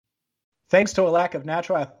Thanks to a lack of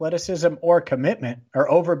natural athleticism or commitment, or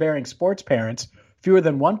overbearing sports parents, fewer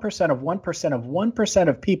than 1% of 1% of 1%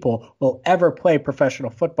 of people will ever play professional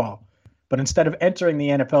football. But instead of entering the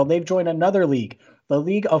NFL, they've joined another league, the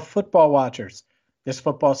League of Football Watchers. This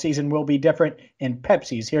football season will be different, and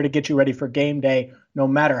Pepsi's here to get you ready for game day no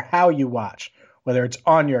matter how you watch. Whether it's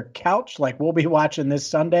on your couch like we'll be watching this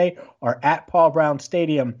Sunday or at Paul Brown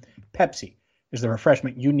Stadium, Pepsi is the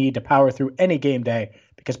refreshment you need to power through any game day,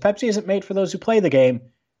 because Pepsi isn't made for those who play the game,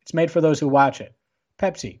 it's made for those who watch it.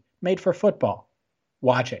 Pepsi, made for football.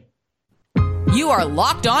 Watch it. You are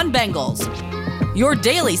Locked On Bengals, your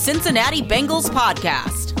daily Cincinnati Bengals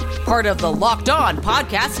podcast, part of the Locked On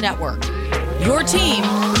Podcast Network, your team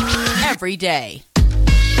every day.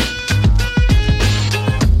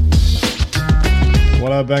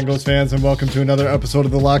 What up, Bengals fans, and welcome to another episode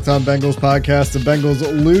of the Locked On Bengals podcast. The Bengals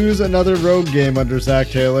lose another road game under Zac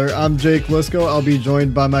Taylor. I'm Jake Lisco. I'll be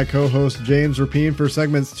joined by my co-host James Rapien for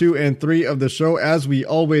segments 2 and 3 of the show, as we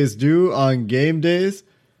always do on game days.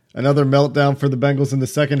 Another meltdown for the Bengals in the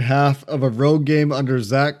second half of a road game under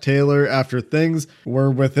Zac Taylor after things were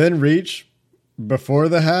within reach before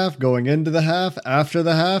the half, going into the half, after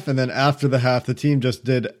the half, and then after the half, the team just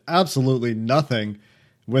did absolutely nothing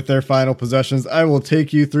with their final possessions. I will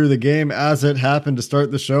take you through the game as it happened to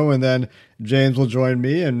start the show, and then James will join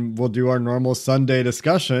me and we'll do our normal Sunday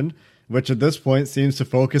discussion, which at this point seems to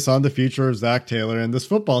focus on the future of Zac Taylor and this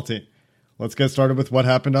football team. Let's get started with what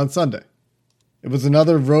happened on Sunday. It was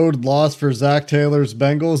another road loss for Zac Taylor's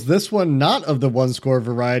Bengals, this one not of the one-score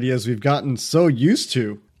variety as we've gotten so used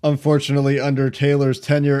to, unfortunately, under Taylor's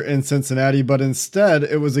tenure in Cincinnati, but instead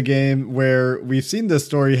it was a game where we've seen this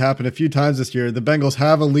story happen a few times this year. The Bengals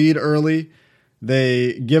have a lead early,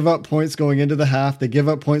 they give up points going into the half, they give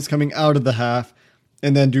up points coming out of the half,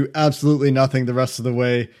 and then do absolutely nothing the rest of the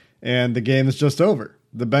way, and the game is just over.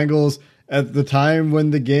 The Bengals, at the time when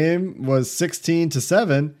the game was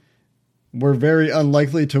 16-7, were very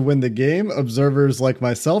unlikely to win the game. Observers like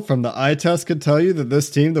myself from the eye test could tell you that this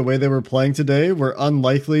team, the way they were playing today, were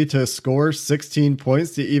unlikely to score 16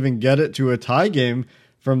 points to even get it to a tie game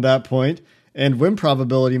from that point. And win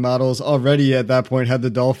probability models already at that point had the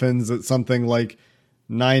Dolphins at something like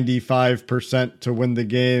 95% to win the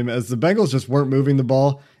game, as the Bengals just weren't moving the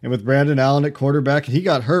ball. And with Brandon Allen at quarterback, and he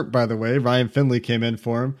got hurt, by the way, Ryan Finley came in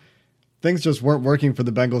for him, things just weren't working for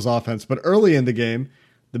the Bengals offense. But early in the game,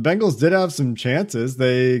 the Bengals did have some chances.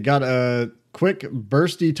 They got a quick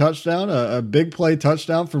bursty touchdown, a big play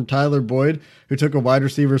touchdown from Tyler Boyd, who took a wide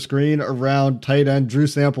receiver screen around tight end Drew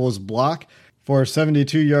Sample's block for a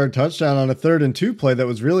 72-yard touchdown on a 3rd and 2 play that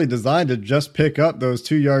was really designed to just pick up those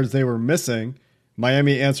 2 yards they were missing.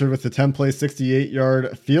 Miami answered with a 10-play,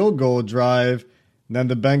 68-yard field goal drive. And then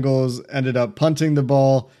the Bengals ended up punting the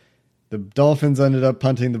ball. The Dolphins ended up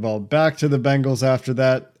punting the ball back to the Bengals after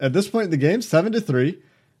that. At this point in the game, 7-3.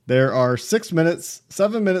 There are 7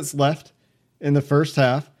 minutes left in the first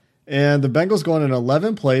half, and the Bengals go on an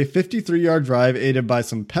 11-play, 53-yard drive aided by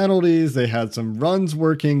some penalties. They had some runs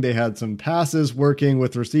working. They had some passes working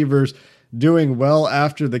with receivers doing well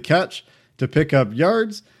after the catch to pick up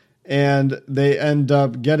yards, and they end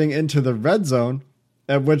up getting into the red zone,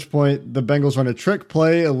 at which point the Bengals run a trick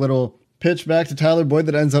play, a little pitch back to Tyler Boyd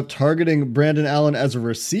that ends up targeting Brandon Allen as a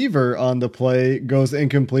receiver on the play, goes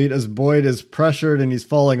incomplete as Boyd is pressured and he's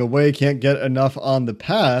falling away, can't get enough on the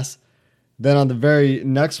pass. Then on the very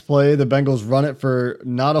next play, the Bengals run it for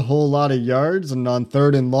not a whole lot of yards, and on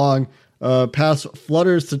 3rd and long, pass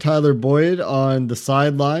flutters to Tyler Boyd on the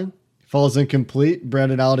sideline, falls incomplete.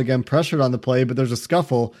 Brandon Allen again pressured on the play, but there's a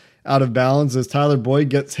scuffle out of bounds as Tyler Boyd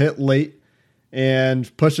gets hit late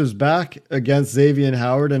and pushes back against Xavier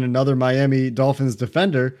Howard and another Miami Dolphins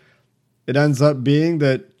defender. It ends up being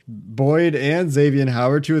that Boyd and Xavier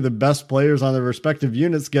Howard, two of the best players on their respective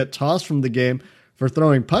units, get tossed from the game for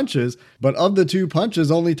throwing punches. But of the 2 punches,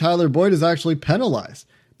 only Tyler Boyd is actually penalized.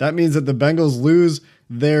 That means that the Bengals lose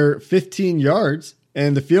their 15 yards,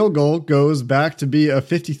 and the field goal goes back to be a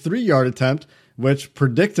 53-yard attempt, which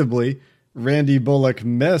predictably Randy Bullock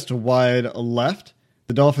missed wide left.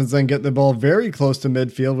 The Dolphins then get the ball very close to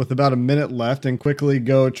midfield with about a minute left and quickly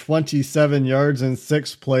go 27 yards in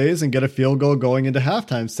 6 plays and get a field goal going into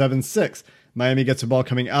halftime, 7-6. Miami gets the ball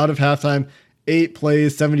coming out of halftime, 8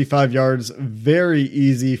 plays, 75 yards, very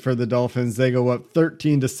easy for the Dolphins. They go up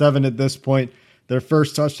 13-7 at this point. Their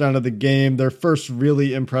first touchdown of the game, their first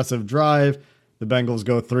really impressive drive. The Bengals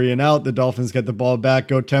go 3 and out. The Dolphins get the ball back,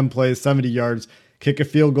 go 10 plays, 70 yards, kick a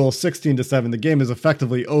field goal, 16-7. The game is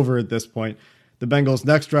effectively over at this point. The Bengals'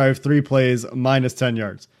 next drive, 3 plays, minus 10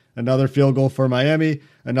 yards. Another field goal for Miami,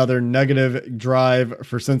 another negative drive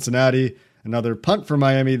for Cincinnati, Another punt for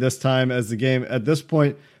Miami this time, as the game at this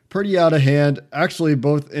point pretty out of hand, actually,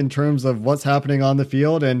 both in terms of what's happening on the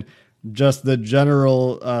field and just the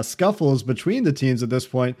general scuffles between the teams at this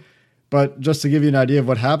point. But just to give you an idea of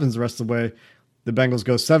what happens the rest of the way, the Bengals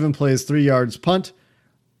go 7 plays, 3 yards, punt.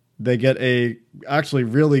 They get a actually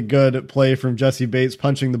really good play from Jesse Bates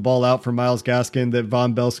punching the ball out for Myles Gaskin that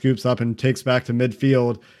Von Bell scoops up and takes back to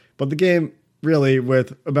midfield. But the game, really,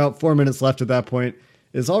 with about 4 minutes left at that point,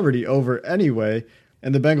 is already over anyway.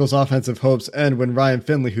 And the Bengals' offensive hopes end when Ryan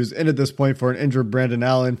Finley, who's in at this point for an injured Brandon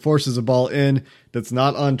Allen, forces a ball in that's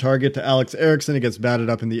not on target to Alex Erickson. It gets batted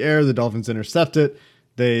up in the air. The Dolphins intercept it.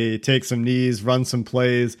 They take some knees, run some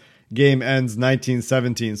plays. Game ends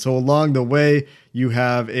 19-17. So along the way, you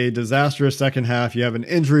have a disastrous second half. You have an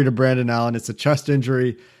injury to Brandon Allen. It's a chest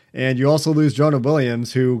injury. And you also lose Jonah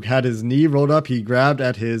Williams, who had his knee rolled up. He grabbed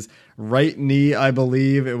at his right knee, I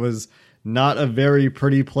believe. It was not a very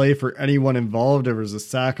pretty play for anyone involved. There was a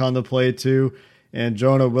sack on the play too. And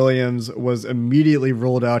Jonah Williams was immediately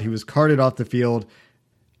ruled out. He was carted off the field.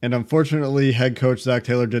 And unfortunately, head coach Zac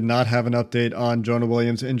Taylor did not have an update on Jonah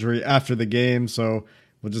Williams' injury after the game. So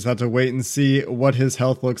we'll just have to wait and see what his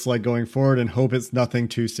health looks like going forward and hope it's nothing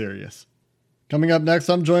too serious. Coming up next,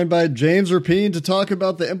 I'm joined by James Rapine to talk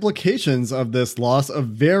about the implications of this loss, a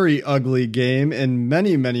very ugly game in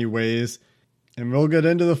many, many ways, and we'll get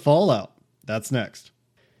into the fallout. That's next.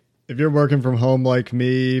 If you're working from home like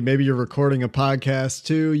me, maybe you're recording a podcast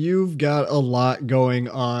too, you've got a lot going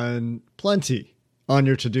on, plenty on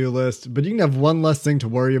your to-do list, but you can have one less thing to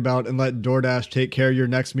worry about and let DoorDash take care of your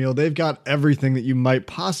next meal. They've got everything that you might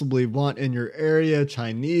possibly want in your area: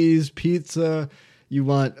 Chinese, pizza, you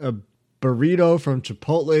want a burrito from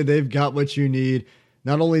Chipotle, they've got what you need.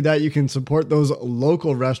 Not only that, you can support those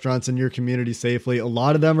local restaurants in your community safely. A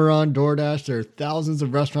lot of them are on DoorDash. There are thousands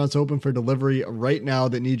of restaurants open for delivery right now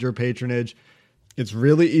that need your patronage. It's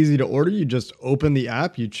really easy to order. You just open the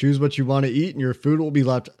app, you choose what you want to eat, and your food will be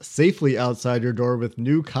left safely outside your door with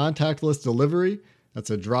new contactless delivery. That's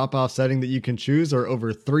a drop-off setting that you can choose. There are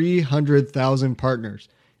over 300,000 partners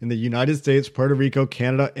in the United States, Puerto Rico,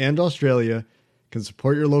 Canada, and Australia. Can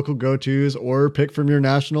support your local go-tos or pick from your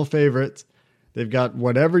national favorites. They've got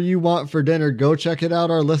whatever you want for dinner. Go check it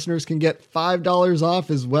out. Our listeners can get $5 off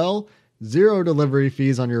as well. 0 delivery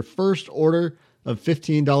fees on your first order of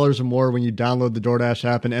 $15 or more when you download the DoorDash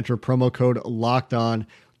app and enter promo code LOCKEDON.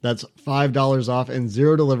 That's $5 off and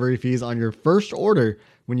 0 delivery fees on your first order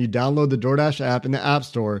when you download the DoorDash app in the App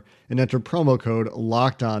Store and enter promo code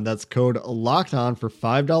LOCKEDON. That's code LOCKEDON for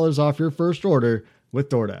 $5 off your first order with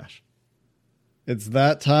DoorDash. It's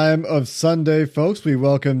that time of Sunday, folks. We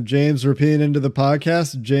welcome James Rapine into the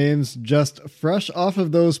podcast. James, just fresh off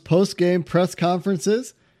of those post-game press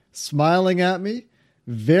conferences, smiling at me,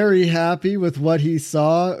 very happy with what he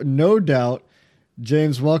saw, no doubt.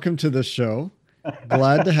 James, welcome to the show.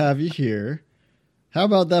 Glad to have you here. How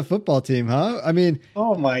about that football team, huh? I mean,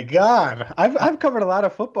 oh my God, I've covered a lot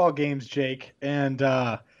of football games, Jake, and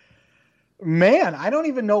man, I don't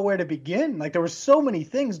even know where to begin. Like, there were so many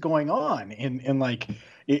things going on in like,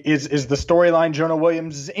 is the storyline Jonah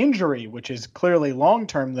Williams' injury, which is clearly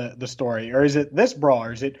long-term the story, or is it this brawl,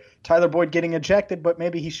 or is it Tyler Boyd getting ejected, but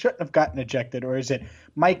maybe he shouldn't have gotten ejected, or is it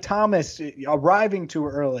Mike Thomas arriving too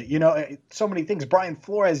early? You know, so many things. Brian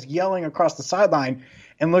Flores yelling across the sideline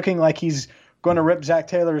and looking like he's going to rip Zac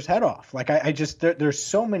Taylor's head off. Like, I just, there's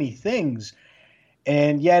so many things.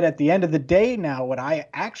 And yet at the end of the day now, what I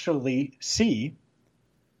actually see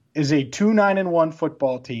is a 2-9-1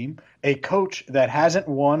 football team, a coach that hasn't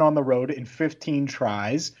won on the road in 15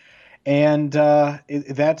 tries. And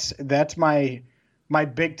that's my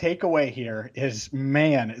big takeaway here is,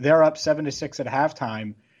 man, they're up 7-6 at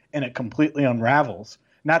halftime and it completely unravels.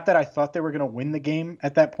 Not that I thought they were going to win the game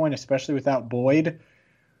at that point, especially without Boyd.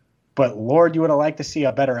 But Lord, you would have liked to see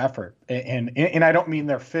a better effort, and I don't mean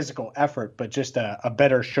their physical effort, but just a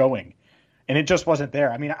better showing, and it just wasn't there.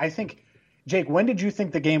 I mean, I think, Jake, when did you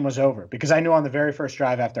think the game was over? Because I knew on the very first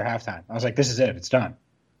drive after halftime, I was like, "This is it. It's done.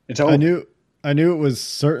 It's over." I knew it was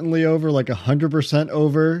certainly over, like 100%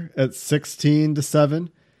 over at 16-7,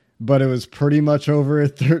 but it was pretty much over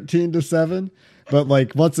at 13-7. But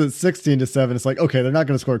like once it's 16-7, it's like, okay, they're not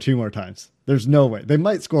going to score 2 more times. There's no way. They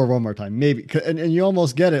might score 1 more time, maybe. And you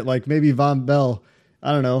almost get it. Like maybe Von Bell,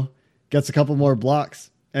 I don't know, gets a couple more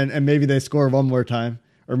blocks and maybe they score 1 more time.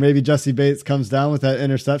 Or maybe Jesse Bates comes down with that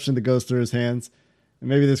interception that goes through his hands. And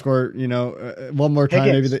maybe they score, 1 more time.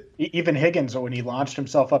 Higgins, maybe even Higgins, when he launched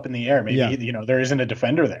himself up in the air, maybe, there isn't a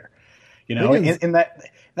defender there. Higgins, and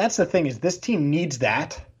that's the thing is this team needs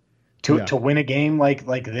that to win a game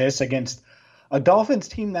like this against a Dolphins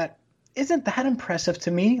team that isn't that impressive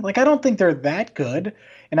to me. Like, I don't think they're that good.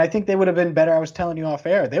 And I think they would have been better. I was telling you off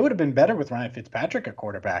air, they would have been better with Ryan Fitzpatrick at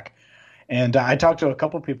quarterback. And I talked to a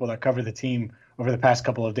couple people that cover the team over the past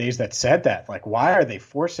couple of days that said that. Like, why are they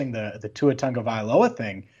forcing the Tua Tagovailoa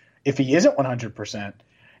thing if he isn't 100%?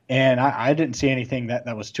 And I didn't see anything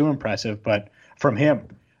that was too impressive, but from him,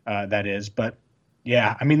 that is. But,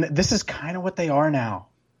 yeah, I mean, this is kind of what they are now,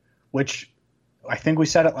 which I think we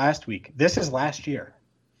said it last week. This is last year.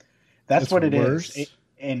 That's what it worse. Is.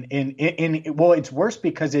 Well, it's worse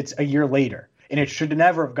because it's a year later, and it should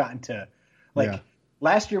never have gotten to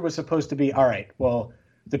last year was supposed to be all right. Well,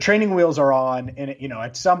 the training wheels are on, and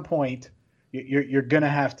at some point you're going to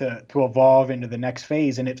have to evolve into the next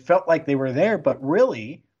phase. And it felt like they were there, but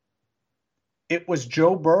really, it was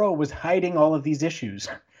Joe Burrow was hiding all of these issues,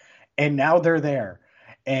 and now they're there.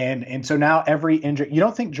 And so now every injury, you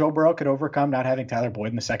don't think Joe Burrow could overcome not having Tyler Boyd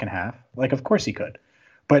in the second half? Like, of course he could.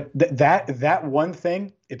 But that one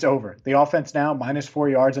thing, it's over. The offense now, -4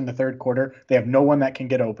 yards in the third quarter. They have no one that can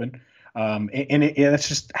get open. And that's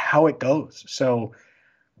just how it goes. So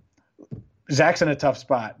Zach's in a tough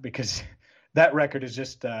spot because that record is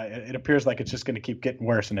just it appears like it's just going to keep getting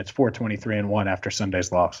worse, and it's 4-23-1 after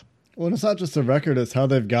Sunday's loss. Well, it's not just a record, it's how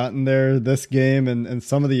they've gotten there this game and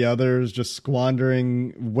some of the others, just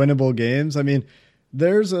squandering winnable games. I mean,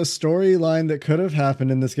 there's a storyline that could have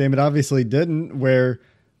happened in this game. It obviously didn't, where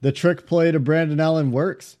the trick play to Brandon Allen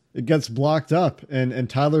works. It gets blocked up, and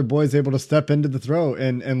Tyler Boyd's able to step into the throw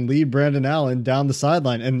and lead Brandon Allen down the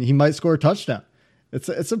sideline, and he might score a touchdown.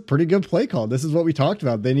 It's a pretty good play call. This is what we talked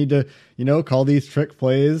about. They need to, call these trick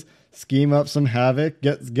plays, scheme up some havoc,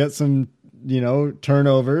 get some,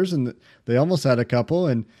 turnovers, and they almost had a couple,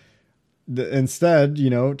 and instead,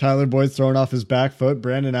 Tyler Boyd's thrown off his back foot.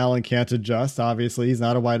 Brandon Allen can't adjust. Obviously, he's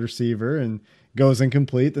not a wide receiver, and goes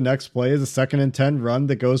incomplete. The next play is a 2nd and 10 run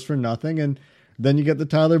that goes for nothing, and then you get the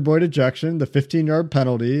Tyler Boyd ejection, the 15-yard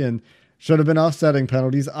penalty, and should have been offsetting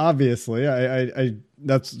penalties. Obviously, I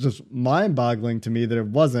that's just mind-boggling to me that it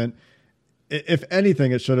wasn't. If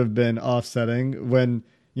anything, it should have been offsetting when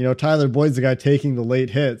Tyler Boyd's the guy taking the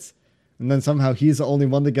late hits, and then somehow he's the only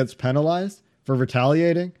one that gets penalized for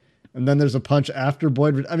retaliating. And then there's a punch after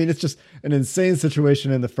Boyd. I mean, it's just an insane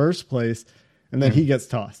situation in the first place, and then he gets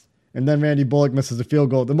tossed. And then Randy Bullock misses a field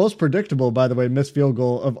goal. The most predictable, by the way, missed field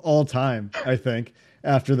goal of all time, I think,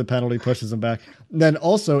 after the penalty pushes him back. And then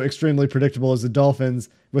also extremely predictable is the Dolphins,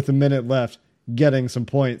 with a minute left, getting some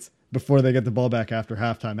points before they get the ball back after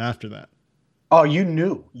halftime after that. Oh, you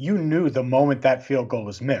knew the moment that field goal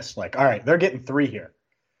was missed. Like, all right, they're getting 3 here.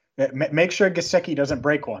 Make sure Gesicki doesn't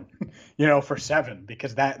break one, for 7,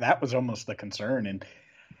 because that was almost the concern. And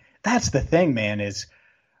that's the thing, man, is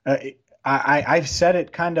I've said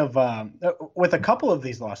it kind of with a couple of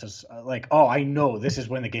these losses, like, oh, I know this is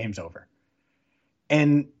when the game's over.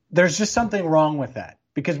 And there's just something wrong with that,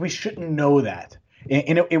 because we shouldn't know that.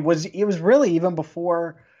 And it was really even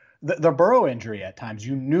before the Burrow injury at times.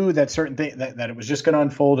 You knew that certain thing that it was just going to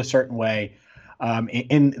unfold a certain way.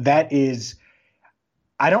 And that is,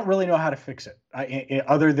 I don't really know how to fix it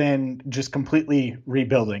other than just completely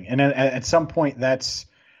rebuilding. And at some point that's,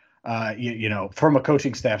 from a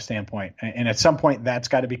coaching staff standpoint, and at some point that's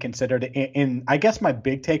got to be considered. And I guess my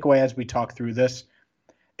big takeaway as we talk through this,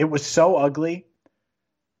 it was so ugly,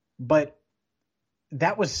 but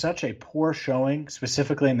that was such a poor showing,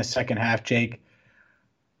 specifically in the second half, Jake.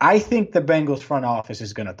 I think the Bengals front office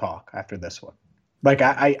is going to talk after this one. Like,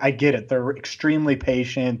 I get it. They're extremely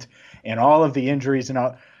patient and all of the injuries and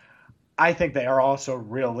all. I think they are also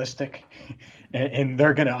realistic, and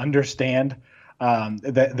they're going to understand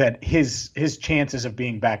that his chances of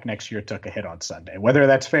being back next year took a hit on Sunday. Whether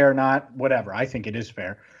that's fair or not, whatever. I think it is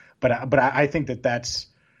fair. But I think that's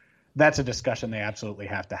a discussion they absolutely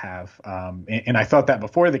have to have. And I thought that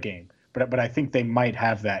before the game. But I think they might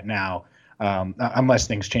have that now. Unless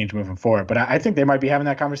things change moving forward. But I think they might be having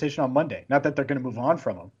that conversation on Monday. Not that they're going to move on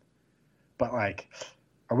from him, but like,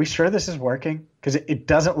 are we sure this is working? Because it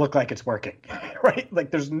doesn't look like it's working, right? Like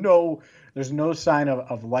there's no sign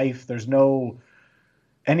of life. There's no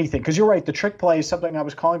anything. Because you're right, the trick play is something I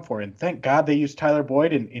was calling for, and thank God they used Tyler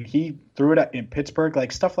Boyd and he threw it in Pittsburgh,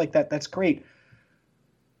 like stuff like that. That's great.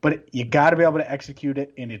 But you got to be able to execute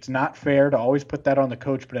it, and it's not fair to always put that on the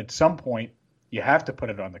coach. But at some point, you have to put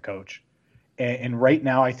it on the coach. And right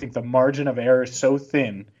now, I think the margin of error is so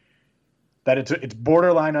thin that it's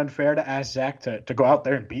borderline unfair to ask Zach to go out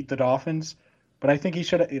there and beat the Dolphins. But I think he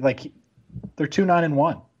should, like, they're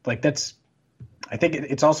 2-9-1. Like, that's, I think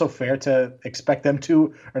it's also fair to expect them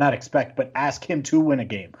to, or not expect, but ask him to win a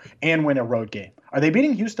game and win a road game. Are they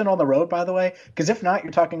beating Houston on the road, by the way? Because if not,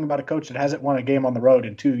 you're talking about a coach that hasn't won a game on the road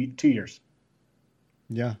in two years.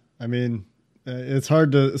 Yeah, I mean, it's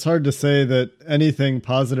hard to say that anything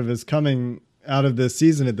positive is coming out of this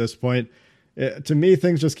season at this point. To me,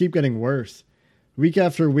 things just keep getting worse. Week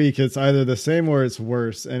after week, it's either the same or it's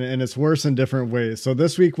worse, and it's worse in different ways. So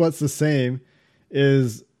this week, what's the same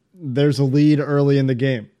is there's a lead early in the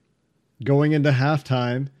game. Going into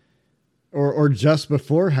halftime, or just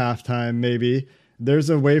before halftime, maybe,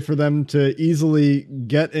 there's a way for them to easily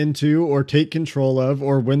get into or take control of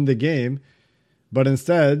or win the game. But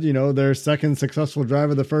instead, their second successful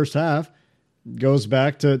drive of the first half goes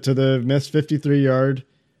back to the missed 53-yard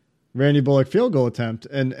Randy Bullock field goal attempt.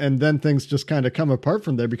 And then things just kind of come apart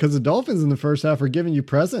from there because the Dolphins in the first half were giving you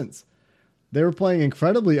presents. They were playing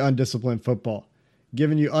incredibly undisciplined football,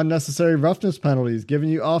 giving you unnecessary roughness penalties, giving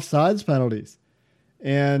you offsides penalties.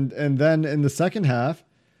 And then in the second half,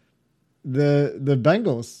 the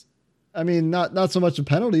Bengals, I mean, not so much the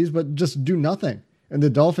penalties, but just do nothing. And the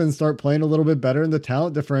Dolphins start playing a little bit better, and the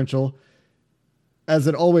talent differential, as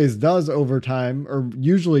it always does over time, or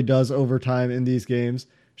usually does over time in these games,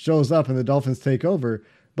 shows up and the Dolphins take over.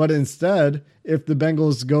 But instead, if the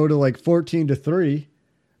Bengals go to like 14-3,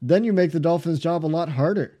 then you make the Dolphins' job a lot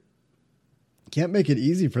harder. Can't make it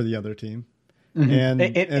easy for the other team. Mm-hmm.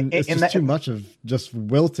 And it's just too much of just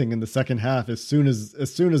wilting in the second half as soon as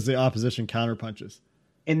the opposition counterpunches.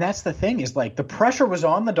 And that's the thing is like the pressure was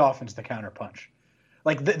on the Dolphins to counterpunch.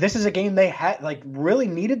 Like this is a game they had like really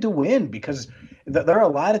needed to win because there are a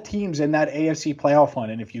lot of teams in that AFC playoff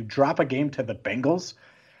hunt. And if you drop a game to the Bengals,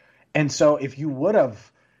 and so if you would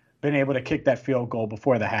have been able to kick that field goal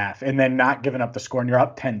before the half and then not giving up the score and you're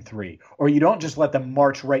up 10-3, or you don't just let them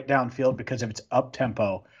march right downfield because of its up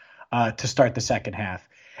tempo to start the second half.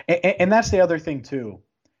 And that's the other thing too,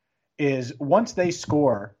 is once they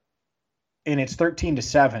score and it's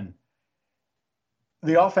 13-7,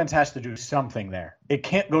 the offense has to do something there. It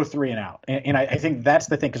can't go 3 and out. And I think that's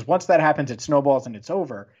the thing, because once that happens, it snowballs and it's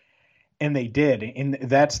over. And they did. And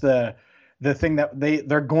that's the thing that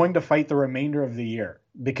they're going to fight the remainder of the year,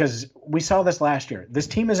 because we saw this last year. This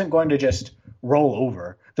team isn't going to just roll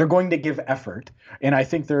over. They're going to give effort. And I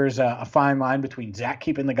think there's a fine line between Zac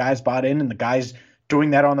keeping the guys bought in and the guys doing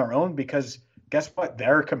that on their own, because guess what?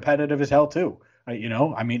 They're competitive as hell too.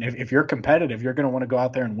 I mean, if you're competitive, you're going to want to go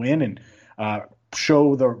out there and win and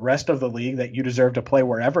show the rest of the league that you deserve to play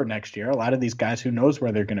wherever next year. A lot of these guys, who knows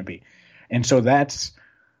where they're going to be. And so that's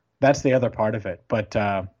the other part of it. But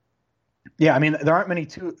yeah, I mean, there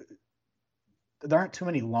aren't too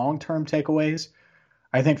many long-term takeaways,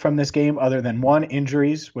 I think, from this game, other than one,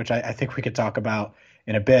 injuries, which I think we could talk about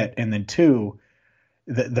in a bit. And then two,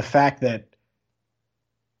 the fact that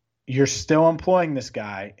you're still employing this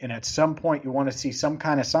guy, and at some point you want to see some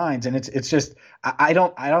kind of signs. And it's just I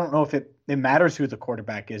don't know if it matters who the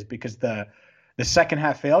quarterback is, because the second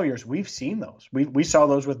half failures, we've seen those. We saw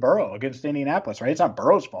those with Burrow against Indianapolis, right? It's not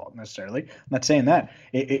Burrow's fault necessarily. I'm not saying that.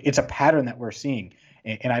 It's a pattern that we're seeing,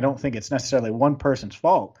 and I don't think it's necessarily one person's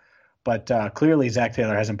fault. But clearly Zac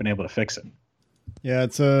Taylor hasn't been able to fix it. Yeah,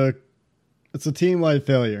 it's a team-wide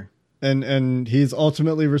failure. And he's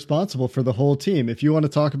ultimately responsible for the whole team. If you want to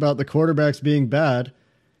talk about the quarterbacks being bad,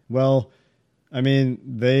 well, I mean,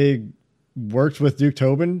 they worked with Duke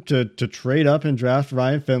Tobin to trade up and draft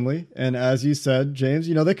Ryan Finley. And as you said, James,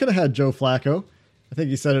 they could have had Joe Flacco. I think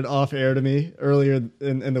you said it off air to me earlier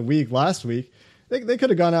in the week, last week. They could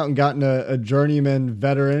have gone out and gotten a journeyman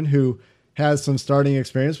veteran who has some starting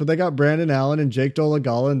experience, but they got Brandon Allen and Jake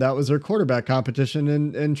Dolegala, and that was their quarterback competition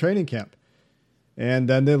in training camp. And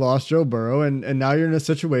then they lost Joe Burrow, and now you're in a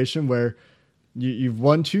situation where you've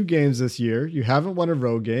won 2 games this year. You haven't won a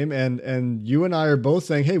road game, and you and I are both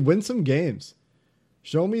saying, hey, win some games.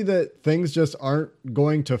 Show me that things just aren't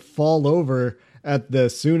going to fall over at the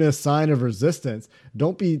soonest sign of resistance.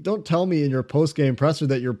 Don't tell me in your post-game presser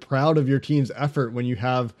that you're proud of your team's effort when you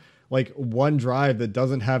have like one drive that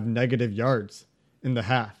doesn't have negative yards in the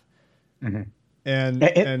half. Mm-hmm.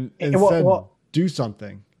 And instead do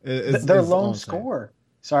something. Their lone score.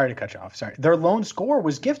 Sorry to cut you off. Sorry. Their lone score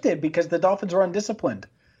was gifted because the Dolphins were undisciplined.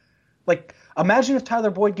 Like, imagine if Tyler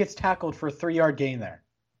Boyd gets tackled for a 3-yard gain there.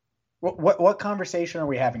 What conversation are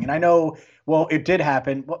we having? And I know, well, it did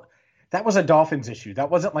happen. Well, that was a Dolphins issue. That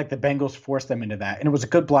wasn't like the Bengals forced them into that. And it was a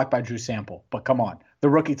good block by Drew Sample. But come on, the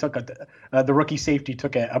rookie safety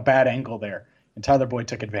took a bad angle there, and Tyler Boyd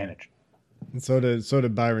took advantage. And so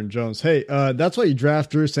did Byron Jones. Hey, that's why you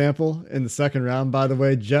draft Drew Sample in the second round, by the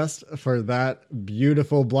way, just for that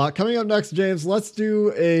beautiful block. Coming up next, James, let's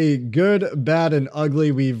do a good, bad, and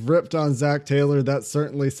ugly. We've ripped on Zac Taylor. That's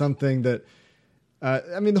certainly something that,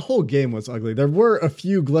 the whole game was ugly. There were a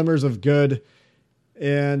few glimmers of good,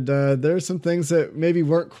 and there's some things that maybe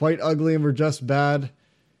weren't quite ugly and were just bad.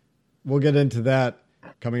 We'll get into that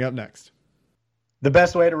coming up next. The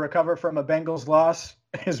best way to recover from a Bengals loss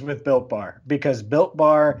is with Built Bar, because Built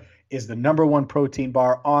Bar is the number one protein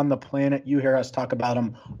bar on the planet. You hear us talk about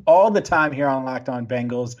them all the time here on Locked On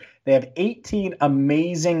Bengals. They have 18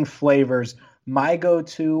 amazing flavors. My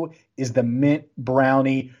go-to is the mint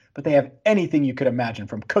brownie, but they have anything you could imagine,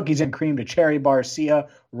 from cookies and cream to cherry barcia,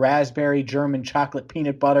 raspberry, German chocolate,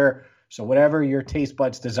 peanut butter. So whatever your taste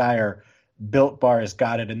buds desire, Built Bar has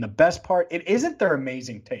got it. And the best part, it isn't their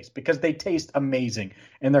amazing taste, because they taste amazing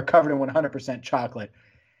and they're covered in 100% chocolate.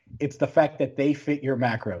 It's the fact that they fit your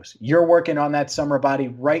macros. You're working on that summer body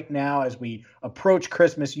right now as we approach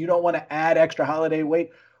Christmas. You don't want to add extra holiday weight.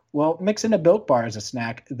 Well, mix in a Built Bar as a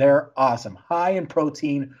snack. They're awesome. High in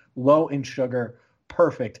protein, low in sugar.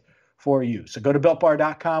 Perfect for you. So go to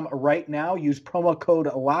BuiltBar.com right now. Use promo code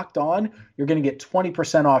LOCKEDON. You're going to get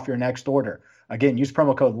 20% off your next order. Again, use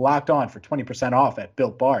promo code LOCKEDON for 20% off at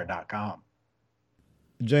BuiltBar.com.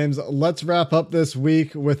 James, let's wrap up this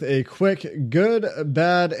week with a quick good,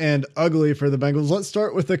 bad, and ugly for the Bengals. Let's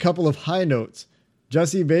start with a couple of high notes.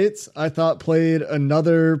 Jesse Bates, I thought, played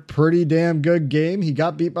another pretty damn good game. He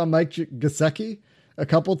got beat by Mike Gesicki a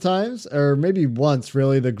couple times, or maybe once,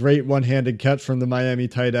 really. The great one-handed catch from the Miami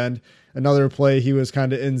tight end. Another play, he was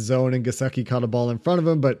kind of in zone and Gesicki caught a ball in front of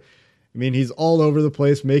him, but he's all over the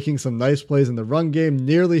place, making some nice plays in the run game.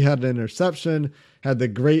 Nearly had an interception, had the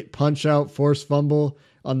great punch-out forced fumble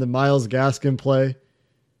on the Myles Gaskin play.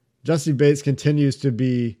 Jesse Bates continues to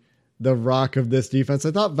be the rock of this defense.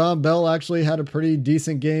 I thought Von Bell actually had a pretty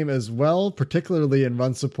decent game as well, particularly in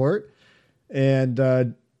run support.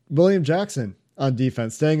 And William Jackson on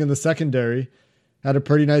defense, staying in the secondary, had a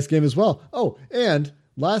pretty nice game as well. Oh, and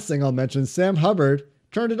last thing I'll mention, Sam Hubbard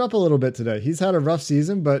turned it up a little bit today. He's had a rough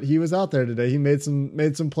season, but he was out there today. He made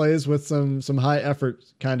some plays with some high effort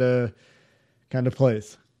kind of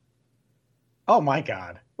plays. Oh my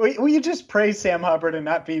God. Will you just praise Sam Hubbard and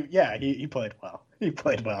not be, yeah, he played well. He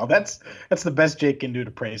played well. That's the best Jake can do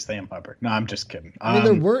to praise Sam Hubbard. No, I'm just kidding.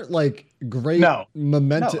 There weren't great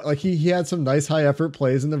momentum. No. He had some nice high effort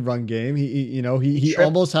plays in the run game. He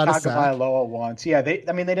almost had a sack. Tagovailoa once. Yeah, they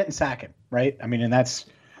didn't sack him, right? And that's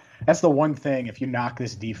the one thing, if you knock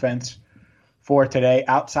this defense for today,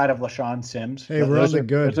 outside of LaShawn Sims. Hey, we're on the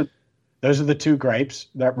good. Those are the two gripes,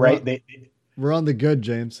 right? We're on the good,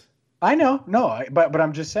 James. I know, but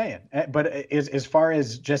I'm just saying. But as far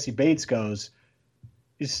as Jesse Bates goes,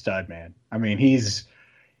 he's a stud, man. He's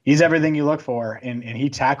everything you look for, and he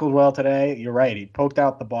tackled well today. You're right. He poked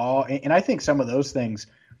out the ball, and I think some of those things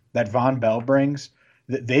that Von Bell brings,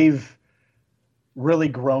 that they've really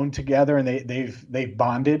grown together, and they've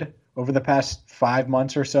bonded over the past 5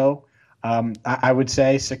 months or so. I would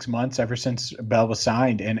say 6 months ever since Bell was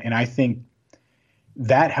signed, and I think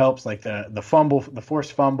that helps, like the fumble, the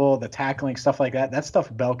forced fumble, the tackling, stuff like that. That stuff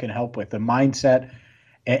Bell can help with, the mindset,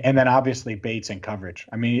 and then obviously Bates and coverage.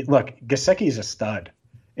 Look, Gesicki is a stud,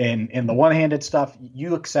 and the one-handed stuff,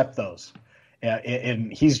 you accept those.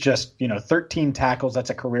 And he's just, 13 tackles. That's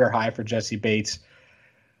a career high for Jesse Bates.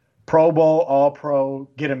 Pro Bowl, All-Pro,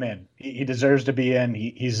 get him in. He deserves to be in.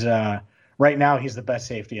 He's right now he's the best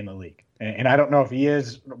safety in the league, and I don't know if he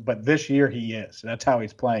is, but this year he is. That's how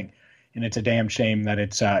he's playing. And it's a damn shame that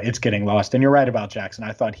it's getting lost. And you're right about Jackson.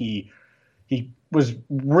 I thought he was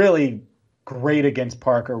really great against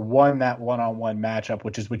Parker, won that one-on-one matchup,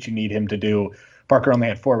 which is what you need him to do. Parker only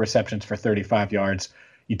had 4 receptions for 35 yards.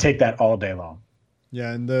 You take that all day long.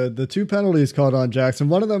 Yeah, and the 2 penalties called on Jackson,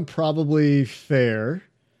 one of them probably fair.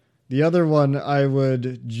 The other one I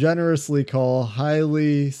would generously call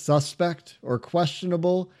highly suspect or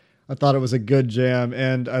questionable. I thought it was a good jam,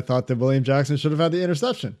 and I thought that William Jackson should have had the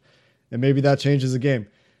interception. And maybe that changes the game.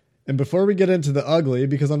 And before we get into the ugly,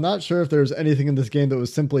 because I'm not sure if there's anything in this game that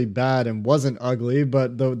was simply bad and wasn't ugly,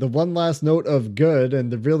 but the one last note of good,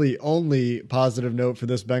 and the really only positive note for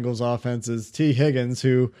this Bengals offense, is T. Higgins,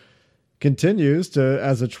 who continues to,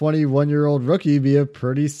 as a 21-year-old rookie, be a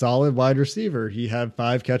pretty solid wide receiver. He had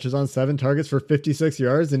 5 catches on 7 targets for 56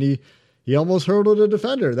 yards, and he almost hurdled a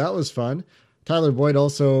defender. That was fun. Tyler Boyd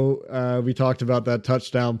also, we talked about that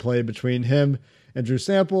touchdown play between him and Drew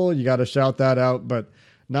Sample. You got to shout that out, but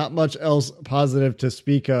not much else positive to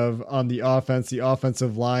speak of on the offense. The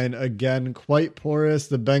offensive line, again, quite porous.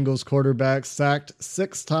 The Bengals quarterback sacked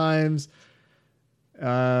 6 times.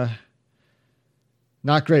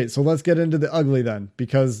 Not great. So let's get into the ugly then,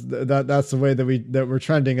 because that's the way that we're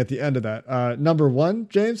trending at the end of that. Number one,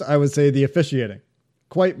 James, I would say the officiating,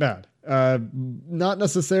 quite bad. Not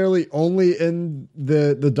necessarily only in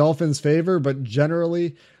the Dolphins' favor, but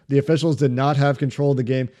generally the officials did not have control of the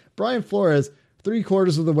game. Brian Flores,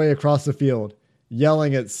 3/4 of the way across the field,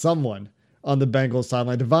 yelling at someone on the Bengals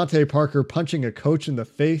sideline. Devontae Parker punching a coach in the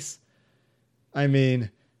face. I mean,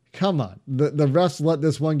 come on. The refs let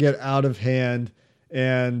this one get out of hand,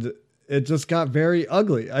 and it just got very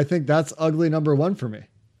ugly. I think that's ugly number one for me.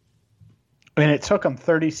 And it took them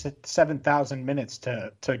 37,000 minutes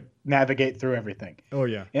to navigate through everything. Oh,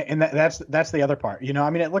 yeah. And that's the other part. You know, I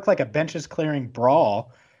mean, it looked like a benches clearing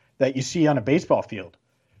brawl that you see on a baseball field,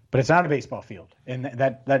 but it's not a baseball field. And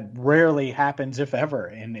that rarely happens, if ever,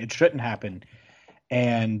 and it shouldn't happen.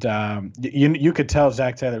 And you could tell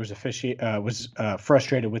Zac Taylor was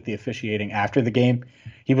frustrated with the officiating after the game.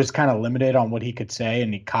 He was kind of limited on what he could say,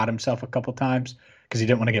 and he caught himself a couple times because he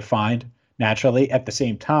didn't want to get fined, naturally. At the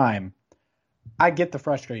same time, I get the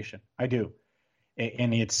frustration. I do.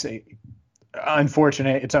 And it's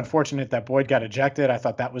unfortunate. It's unfortunate that Boyd got ejected. I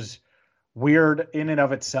thought that was weird in and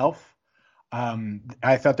of itself.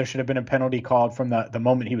 I thought there should have been a penalty called from the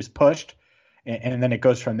moment he was pushed. And then it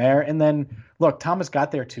goes from there. And then, look, Thomas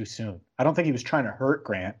got there too soon. I don't think he was trying to hurt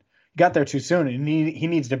Grant. He got there too soon, and he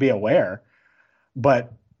needs to be aware.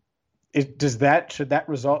 But should that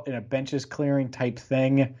result in a benches clearing type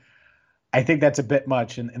thing? I think that's a bit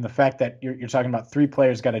much. And the fact that you're talking about 3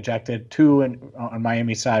 players got ejected, 2 on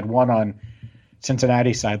Miami's side, 1 on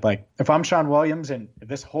Cincinnati's side. Like, if I'm Sean Williams and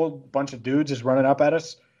this whole bunch of dudes is running up at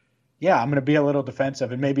us, yeah, I'm going to be a little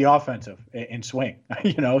defensive and maybe offensive and swing,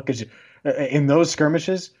 because in those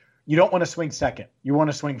skirmishes, you don't want to swing second. You want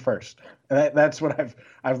to swing first. That's what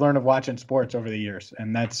I've learned of watching sports over the years,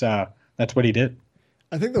 and that's what he did.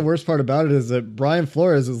 I think the worst part about it is that Brian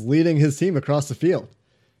Flores is leading his team across the field.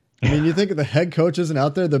 I mean, you think of the head coach isn't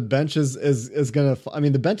out there, the bench is going to – I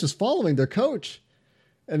mean, the bench is following their coach.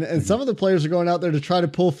 And some of the players are going out there to try to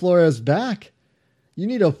pull Flores back. You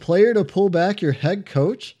need a player to pull back your head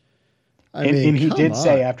coach? And he did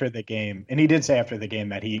say after the game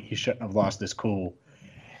that he shouldn't have lost his cool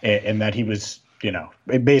and that he was,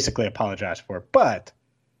 basically apologized for it. But,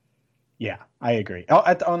 yeah, I agree.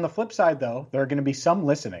 On the flip side, though, there are going to be some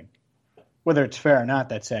listening, whether it's fair or not,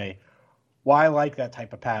 that say, well, I like that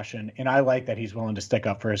type of passion, and I like that he's willing to stick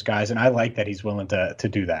up for his guys, and I like that he's willing to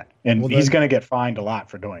do that. And he's going to get fined a lot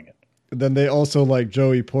for doing it. Then they also like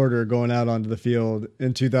Joey Porter going out onto the field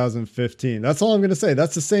in 2015. That's all I'm going to say.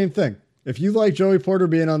 That's the same thing. If you like Joey Porter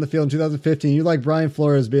being on the field in 2015, you like Brian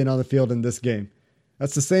Flores being on the field in this game.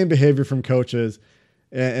 That's the same behavior from coaches,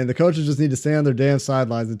 and the coaches just need to stay on their damn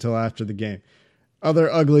sidelines until after the game.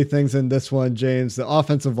 Other ugly things in this one, James, the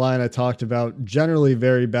offensive line I talked about, generally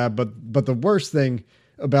very bad, but the worst thing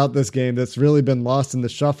about this game that's really been lost in the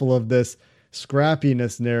shuffle of this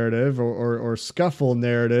scrappiness narrative or scuffle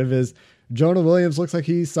narrative is Jonah Williams looks like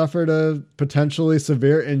he suffered a potentially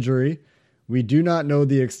severe injury. We do not know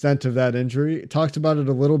the extent of that injury. Talked about it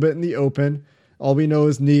a little bit in the open. All we know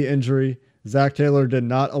is knee injury. Zac Taylor did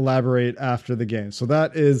not elaborate after the game. So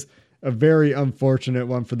that is a very unfortunate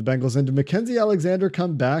one for the Bengals. And did Mackenzie Alexander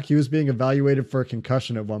come back? He was being evaluated for a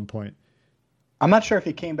concussion at one point. I'm not sure if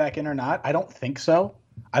he came back in or not. I don't think so.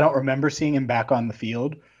 I don't remember seeing him back on the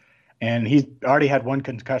field. And he already had one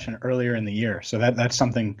concussion earlier in the year. So that's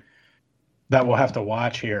something that we'll have to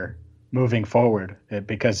watch here moving forward.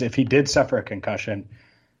 Because if he did suffer a concussion,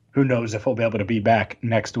 who knows if he'll be able to be back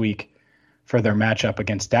next week for their matchup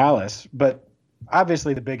against Dallas. But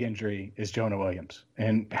obviously the big injury is Jonah Williams.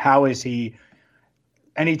 And how is he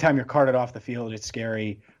 – anytime you're carted off the field, it's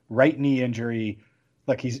scary. Right knee injury.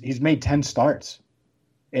 Look, he's made 10 starts.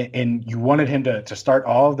 And you wanted him to start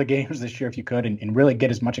all of the games this year if you could and really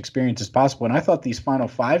get as much experience as possible. And I thought these final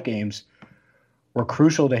 5 games were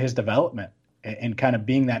crucial to his development and kind of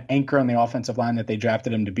being that anchor on the offensive line that they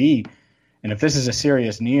drafted him to be. And if this is a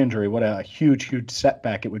serious knee injury, what a huge, huge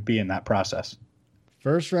setback it would be in that process.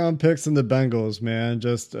 First round picks in the Bengals, man,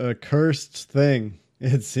 just a cursed thing.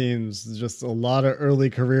 It seems just a lot of early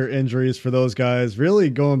career injuries for those guys, really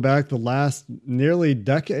going back the last nearly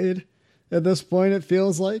decade at this point, it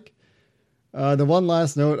feels like. The one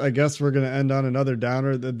last note, I guess we're going to end on another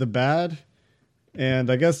downer, the bad. And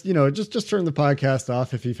I guess, just turn the podcast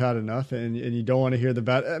off if you've had enough and you don't want to hear the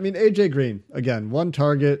bad. I mean, AJ Green, again, 1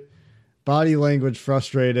 target, body language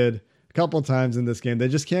frustrated a couple times in this game. They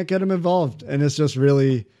just can't get him involved. And it's just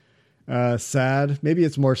really sad. Maybe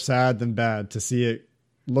it's more sad than bad to see it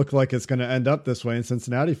look like it's going to end up this way in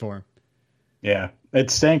Cincinnati for him. Yeah,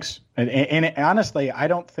 it stinks. And honestly, I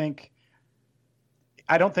don't think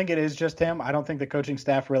it is just him. I don't think the coaching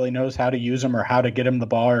staff really knows how to use him or how to get him the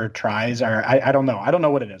ball or tries, or I don't know. I don't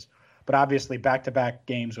know what it is. But obviously back-to-back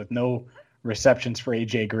games with no receptions for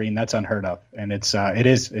AJ Green, that's unheard of. And it's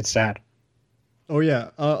sad. Oh yeah.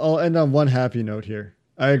 I'll end on one happy note here.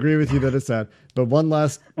 I agree with you that it's sad, but one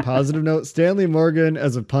last positive note, Stanley Morgan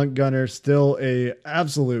as a punt gunner, still a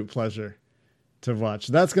absolute pleasure to watch.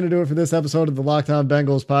 That's going to do it for this episode of the Locked On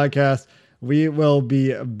Bengals podcast. We will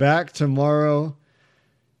be back tomorrow.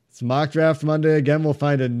 It's Mock Draft Monday. Again, we'll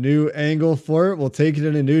find a new angle for it. We'll take it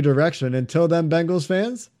in a new direction. Until then, Bengals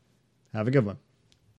fans, have a good one.